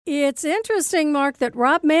It's interesting, Mark, that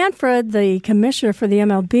Rob Manfred, the commissioner for the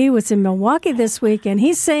MLB, was in Milwaukee this week, and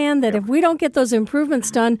he's saying that if we don't get those improvements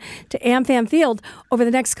done to AmFam Field over the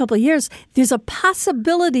next couple of years, there's a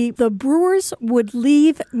possibility the Brewers would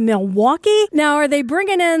leave Milwaukee. Now, are they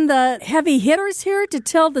bringing in the heavy hitters here to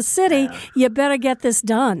tell the city, you better get this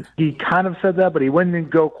done? He kind of said that, but he wouldn't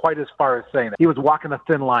go quite as far as saying that. He was walking a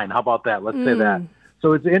thin line. How about that? Let's say that.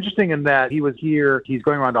 So it's interesting in that he was here. He's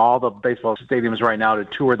going around to all the baseball stadiums right now to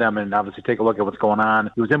tour them and obviously take a look at what's going on.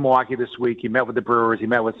 He was in Milwaukee this week. He met with the Brewers. He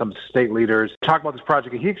met with some state leaders. Talked about this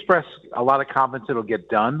project. He expressed a lot of confidence it'll get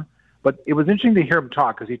done. But it was interesting to hear him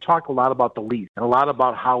talk because he talked a lot about the lease and a lot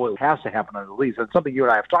about how it has to happen under the lease. And something you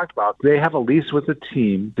and I have talked about. They have a lease with the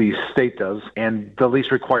team, the state does, and the lease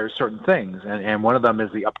requires certain things. And one of them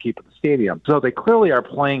is the upkeep of the stadium. So they clearly are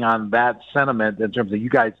playing on that sentiment in terms of you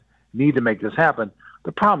guys need to make this happen.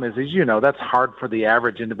 The problem is, as you know, that's hard for the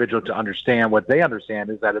average individual to understand. What they understand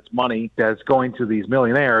is that it's money that's going to these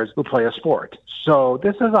millionaires who play a sport. So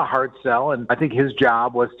this is a hard sell, and I think his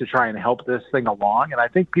job was to try and help this thing along, and I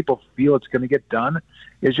think people feel it's going to get done.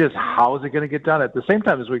 It's just how is it going to get done? At the same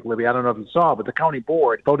time this week, Libby, I don't know if you saw, but the county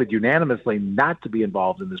board voted unanimously not to be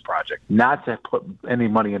involved in this project, not to put any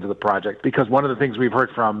money into the project, because one of the things we've heard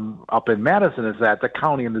from up in Madison is that the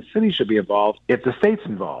county and the city should be involved if the state's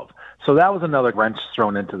involved. So that was another wrench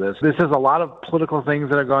thrown into this. This is a lot of political things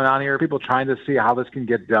that are going on here, people trying to see how this can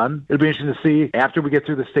get done. It'll be interesting to see after we get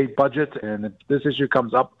through the state budget and if this issue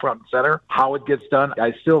comes up front and center, how it gets done.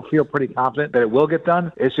 I still feel pretty confident that it will get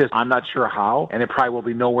done. It's just I'm not sure how, and it probably will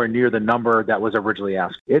be nowhere near the number that was originally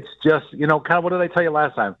asked. It's just, kind of what did I tell you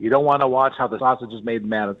last time? You don't want to watch how the sausage is made in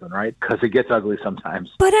Madison, right? Because it gets ugly sometimes.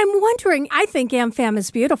 But I'm wondering, I think AmFam is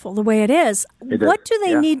beautiful the way it is. What do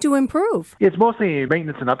they need to improve? It's mostly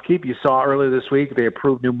maintenance and upkeep. You saw earlier this week, they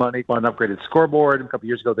approved new money on an upgraded scoreboard. A couple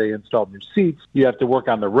years ago, they installed new seats. You have to work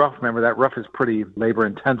on the roof. Remember, that roof is pretty labor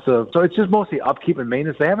intensive. So it's just mostly upkeep and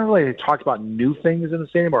maintenance. They haven't really talked about new things in the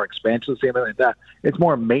stadium or expansion of the stadium like that. It's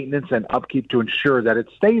more maintenance and upkeep to ensure that it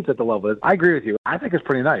stays at the level. I agree with you. I think it's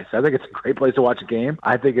pretty nice. I think it's a great place to watch a game.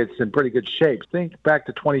 I think it's in pretty good shape. Think back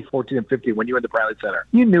to 2014 and 15 when you were in the Bradley Center.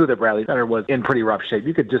 You knew the Bradley Center was in pretty rough shape.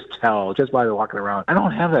 You could just tell just by walking around. I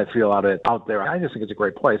don't have that feel out there. I just think it's a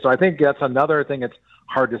great place. So I think that's another thing that's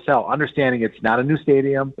hard to sell. Understanding it's not a new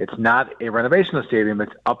stadium. It's not a renovation of the stadium.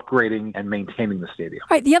 It's upgrading and maintaining the stadium.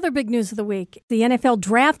 All right, the other big news of the week, the NFL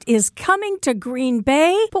draft is coming to Green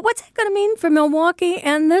Bay. But what's that going to mean for Milwaukee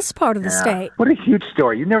and this part of the state? What a huge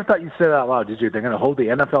story. You never thought you'd say that out loud, did you? They're going to hold the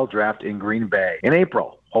NFL draft in Green Bay in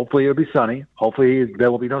April. Hopefully it'll be sunny. Hopefully there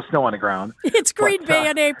will be no snow on the ground. It's Green Bay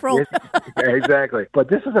in April. Exactly. But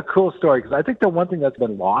this is a cool story because I think the one thing that's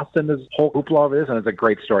been lost in this whole hoopla of this, and it's a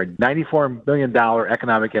great story, $94 million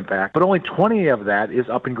economic impact, but only 20 of that is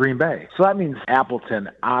up in Green Bay. So that means Appleton,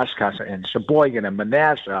 Oshkosh, and Sheboygan, and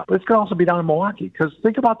Menasha. But it's going to also be down in Milwaukee because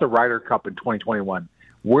think about the Ryder Cup in 2021.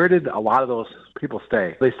 Where did a lot of those people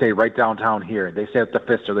stay? They stay right downtown here. They stay at the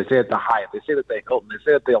Pfister. They stay at the Hyatt. They stay at the Hilton. They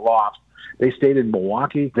stay at the Loft. They stayed in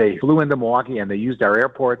Milwaukee. They flew into Milwaukee, and they used our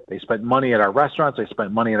airport. They spent money at our restaurants. They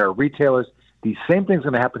spent money at our retailers. The same thing's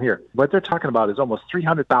going to happen here. What they're talking about is almost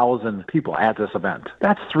 300,000 people at this event.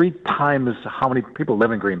 That's 3 times how many people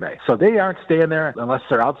live in Green Bay. So they aren't staying there unless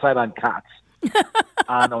they're outside on cots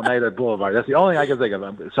on Oneida Boulevard. That's the only thing I can think of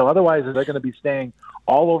them. So otherwise, they're going to be staying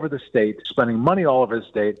all over the state, spending money all over the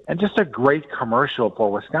state, and just a great commercial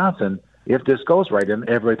for Wisconsin if this goes right, and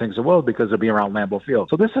everybody thinks it will because it'll be around Lambeau Field.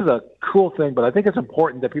 So this is a cool thing, but I think it's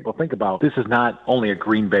important that people think about this is not only a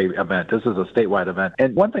Green Bay event. This is a statewide event.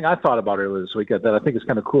 And one thing I thought about earlier this week that I think is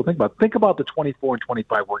kind of cool to think about the 24 and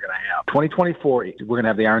 25 we're going to have. 2024, we're going to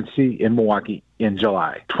have the RNC in Milwaukee in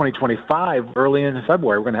July. 2025, early in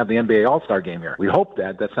February, we're going to have the NBA All-Star game here. We hope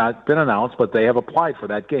that. That's not been announced, but they have applied for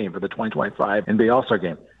that game, for the 2025 NBA All-Star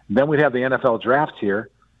game. Then we'd have the NFL draft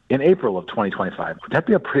here in April of 2025. That'd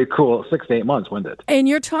be a pretty cool 6 to 8 months, wouldn't it? And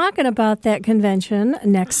you're talking about that convention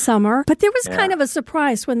next summer. But there was kind of a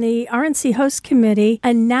surprise when the RNC host committee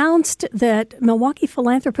announced that Milwaukee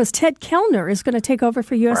philanthropist Ted Kellner is going to take over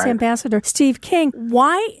for U.S. Ambassador Steve King.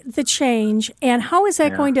 Why the change, and how is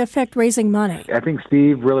that going to affect raising money? I think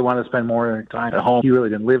Steve really wanted to spend more time at home. He really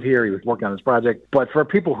didn't live here. He was working on his project. But for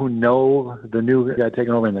people who know the new guy taking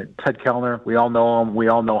over, and Ted Kellner, we all know him. We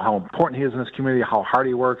all know how important he is in this community, how hard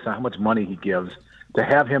he works, and how much money he gives. To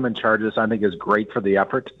have him in charge of this, I think, is great for the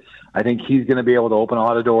effort. I think he's going to be able to open a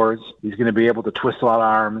lot of doors. He's going to be able to twist a lot of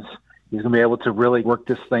arms. He's going to be able to really work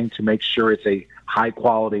this thing to make sure it's a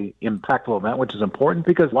high-quality, impactful event, which is important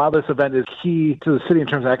because while this event is key to the city in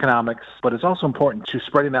terms of economics, but it's also important to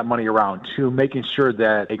spreading that money around, to making sure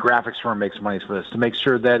that a graphics firm makes money for this, to make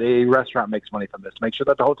sure that a restaurant makes money from this, to make sure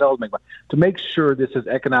that the hotels make money, to make sure this has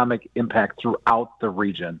economic impact throughout the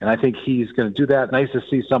region. And I think he's going to do that. Nice to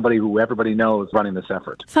see somebody who everybody knows running this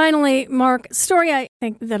effort. Finally, Mark, story I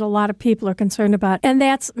think that a lot of people are concerned about, and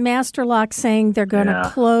that's Master Lock saying they're going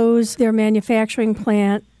to close their manufacturing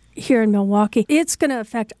plant here in Milwaukee. It's going to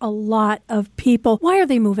affect a lot of people. Why are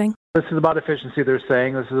they moving? This is about efficiency, they're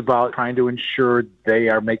saying. This is about trying to ensure they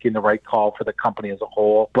are making the right call for the company as a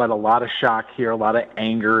whole. But a lot of shock here, a lot of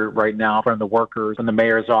anger right now from the workers, from the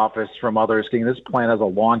mayor's office, from others. This plant has a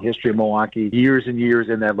long history in Milwaukee, years and years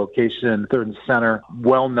in that location, 3rd and Center,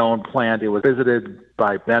 well-known plant. It was visited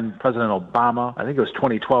by then President Obama. I think it was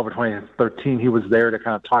 2012 or 2013. He was there to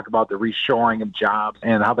kind of talk about the reshoring of jobs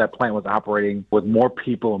and how that plant was operating with more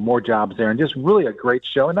people and more jobs there, and just really a great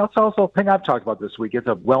show. And that's also a thing I've talked about this week. It's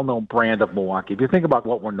a well-known brand of Milwaukee. If you think about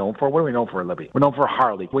what we're known for, what are we known for, Libby? We're known for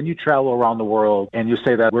Harley. When you travel around the world and you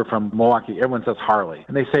say that we're from Milwaukee, everyone says Harley,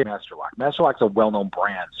 and they say Master Lock. Master Lock's a well-known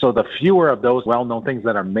brand. So the fewer of those well-known things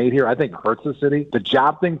that are made here, I think hurts the city. The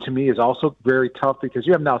job thing to me is also very tough because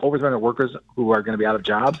you have now over 300 workers who are going to be out of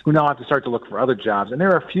jobs, who now have to start to look for other jobs. And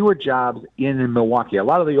there are fewer jobs in Milwaukee. A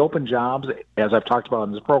lot of the open jobs, as I've talked about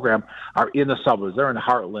in this program, are in the suburbs. They're in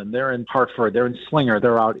Heartland, they're in Hartford, they're in Slinger,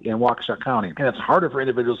 they're out in Waukesha County. And it's harder for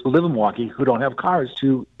individuals who live in Milwaukee who don't have cars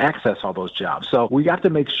to access all those jobs. So we have to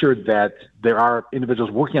make sure that there are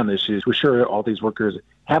individuals working on this issue to ensure all these workers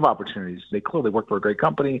have opportunities. They clearly work for a great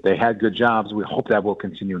company. They had good jobs. We hope that will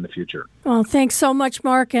continue in the future. Well, thanks so much,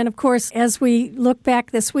 Mark. And of course, as we look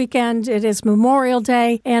back this weekend, it is Memorial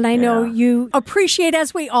Day. And I know you appreciate,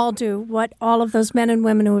 as we all do, what all of those men and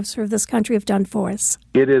women who have served this country have done for us.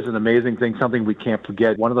 It is an amazing thing, something we can't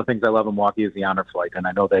forget. One of the things I love in Milwaukee is the honor flight. And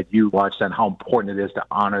I know that you watch that and how important it is to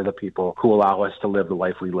honor the people who allow us to live the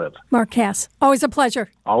life we live. Mark Kass, always a pleasure.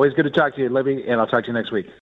 Always good to talk to you, Libby, and I'll talk to you next week.